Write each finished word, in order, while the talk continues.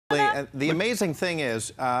the amazing thing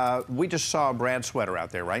is, we just saw Brad's sweater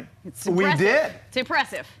out there, right? We did. It's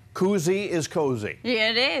impressive. Koozie is cozy. Yeah,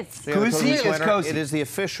 it is. Koozie is cozy. It is the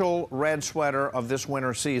official red sweater of this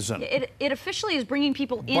winter season. It officially is bringing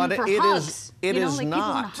people in for hugs. It is like not. People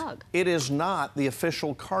want a hug. It is not the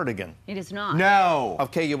official cardigan. It is not. No.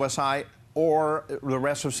 Of KUSI or the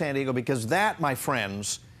rest of San Diego, because that, my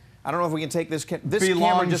friends, I don't know if we can take this. This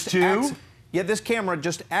camera just this camera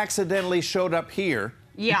just accidentally showed up here.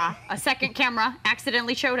 Yeah, a second camera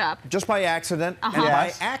accidentally showed up. Just by accident, and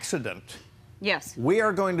by accident. Yes. We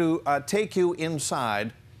are going to take you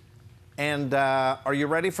inside, and are you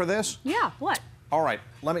ready for this? Yeah. What? All right.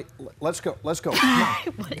 Let's go. Let's go. Come on,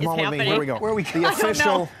 What Come on with me. Here we go. Where are we The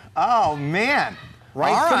official. Oh man.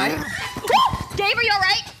 Right. All right. Dave, are you all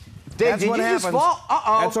right? Dave, That's did what you happens. just fall?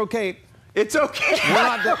 Uh-oh. That's okay. It's okay.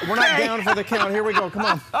 We're not down for the count. Here we go. Come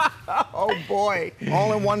on. Oh boy.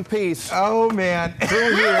 All in one piece. Oh man.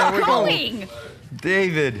 Through here. Here we go. Going.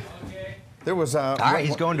 David. There was All right,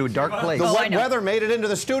 he's going to a dark place. The wet weather made it into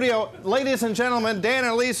the studio. Ladies and gentlemen, Dan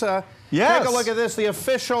and Lisa, take a look at this, the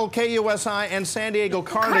official KUSI and San Diego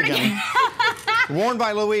cardigan. Worn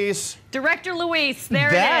by Luis. Director Luis, there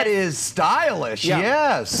it is. That is stylish,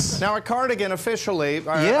 yes. Now, a cardigan officially,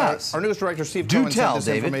 our news director, Steve Do Cohen, tell, sent this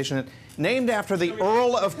David. information. Named after the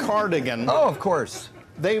Earl of Cardigan. Oh, of course.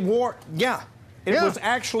 They wore, it was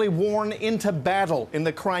actually worn into battle in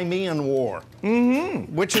the Crimean War.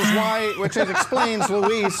 Mm-hmm. Which explains,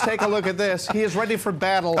 Luis, take a look at this. He is ready for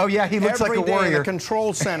battle. Oh, yeah, he looks like a every day warrior. in the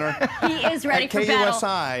control center. He is ready at for KUSI.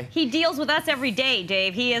 battle. He deals with us every day,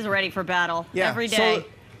 Dave. He is ready for battle every day.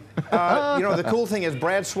 So, you know, the cool thing is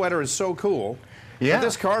Brad's sweater is so cool. Yeah. But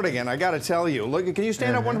this cardigan, I got to tell you, look, can you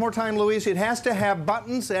stand up one more time, Luis? It has to have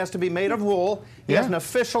buttons. It has to be made of wool. It has an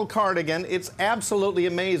official cardigan. It's absolutely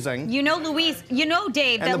amazing. You know, Luis,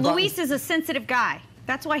 Dave, that Luis is a sensitive guy.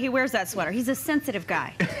 That's why he wears that sweater. He's a sensitive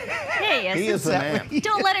guy. Yeah, he is the man.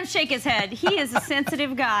 Don't let him shake his head. He is a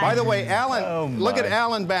sensitive guy. By the way, Alan, look at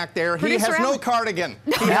Alan back there. Producer he has no cardigan.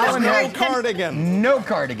 He has no cardigan. No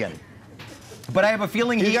cardigan. But I have a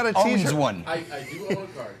feeling he owns one. I do own a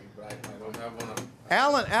cardigan, but I don't have one on.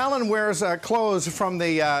 Alan wears clothes from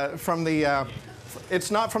the it's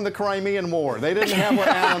not from the Crimean War. They didn't have what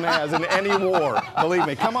Alan has in any war, believe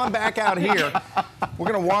me. Come on back out here. We're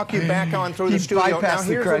going to walk you back on through the studio. Now,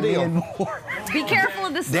 here's the deal. Be careful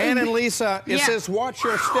of this. Dan and Lisa, it says watch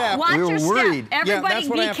your step. Watch your step. Everybody that's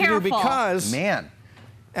what be I have careful. to do because, Man.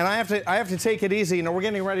 and I have to take it easy. You know, we're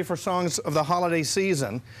getting ready for songs of the holiday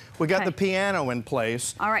season. We got the piano in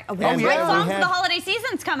place. All right. Great songs for the holiday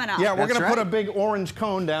season's coming up. Yeah, we're going to put a big orange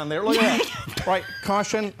cone down there. Look at that. Right,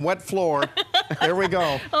 caution, wet floor. There we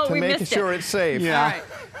go. To make sure it's safe. Yeah. All right.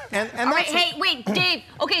 And All right, hey, wait, Dave.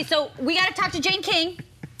 Okay, so we got to talk to Jane King.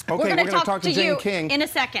 Okay, we're going to talk to Jane you King in a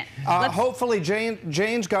second. Hopefully,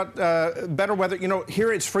 Jane's got better weather. You know,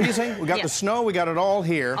 here it's freezing. We got the snow. We got it all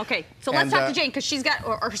here. Okay, so let's talk to Jane because she's got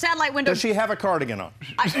her satellite window. Does she have a cardigan on?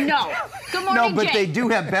 No. Good morning, No, but Jane. they do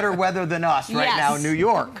have better weather than us right now in New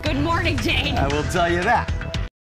York. Good morning, Jane. I will tell you that.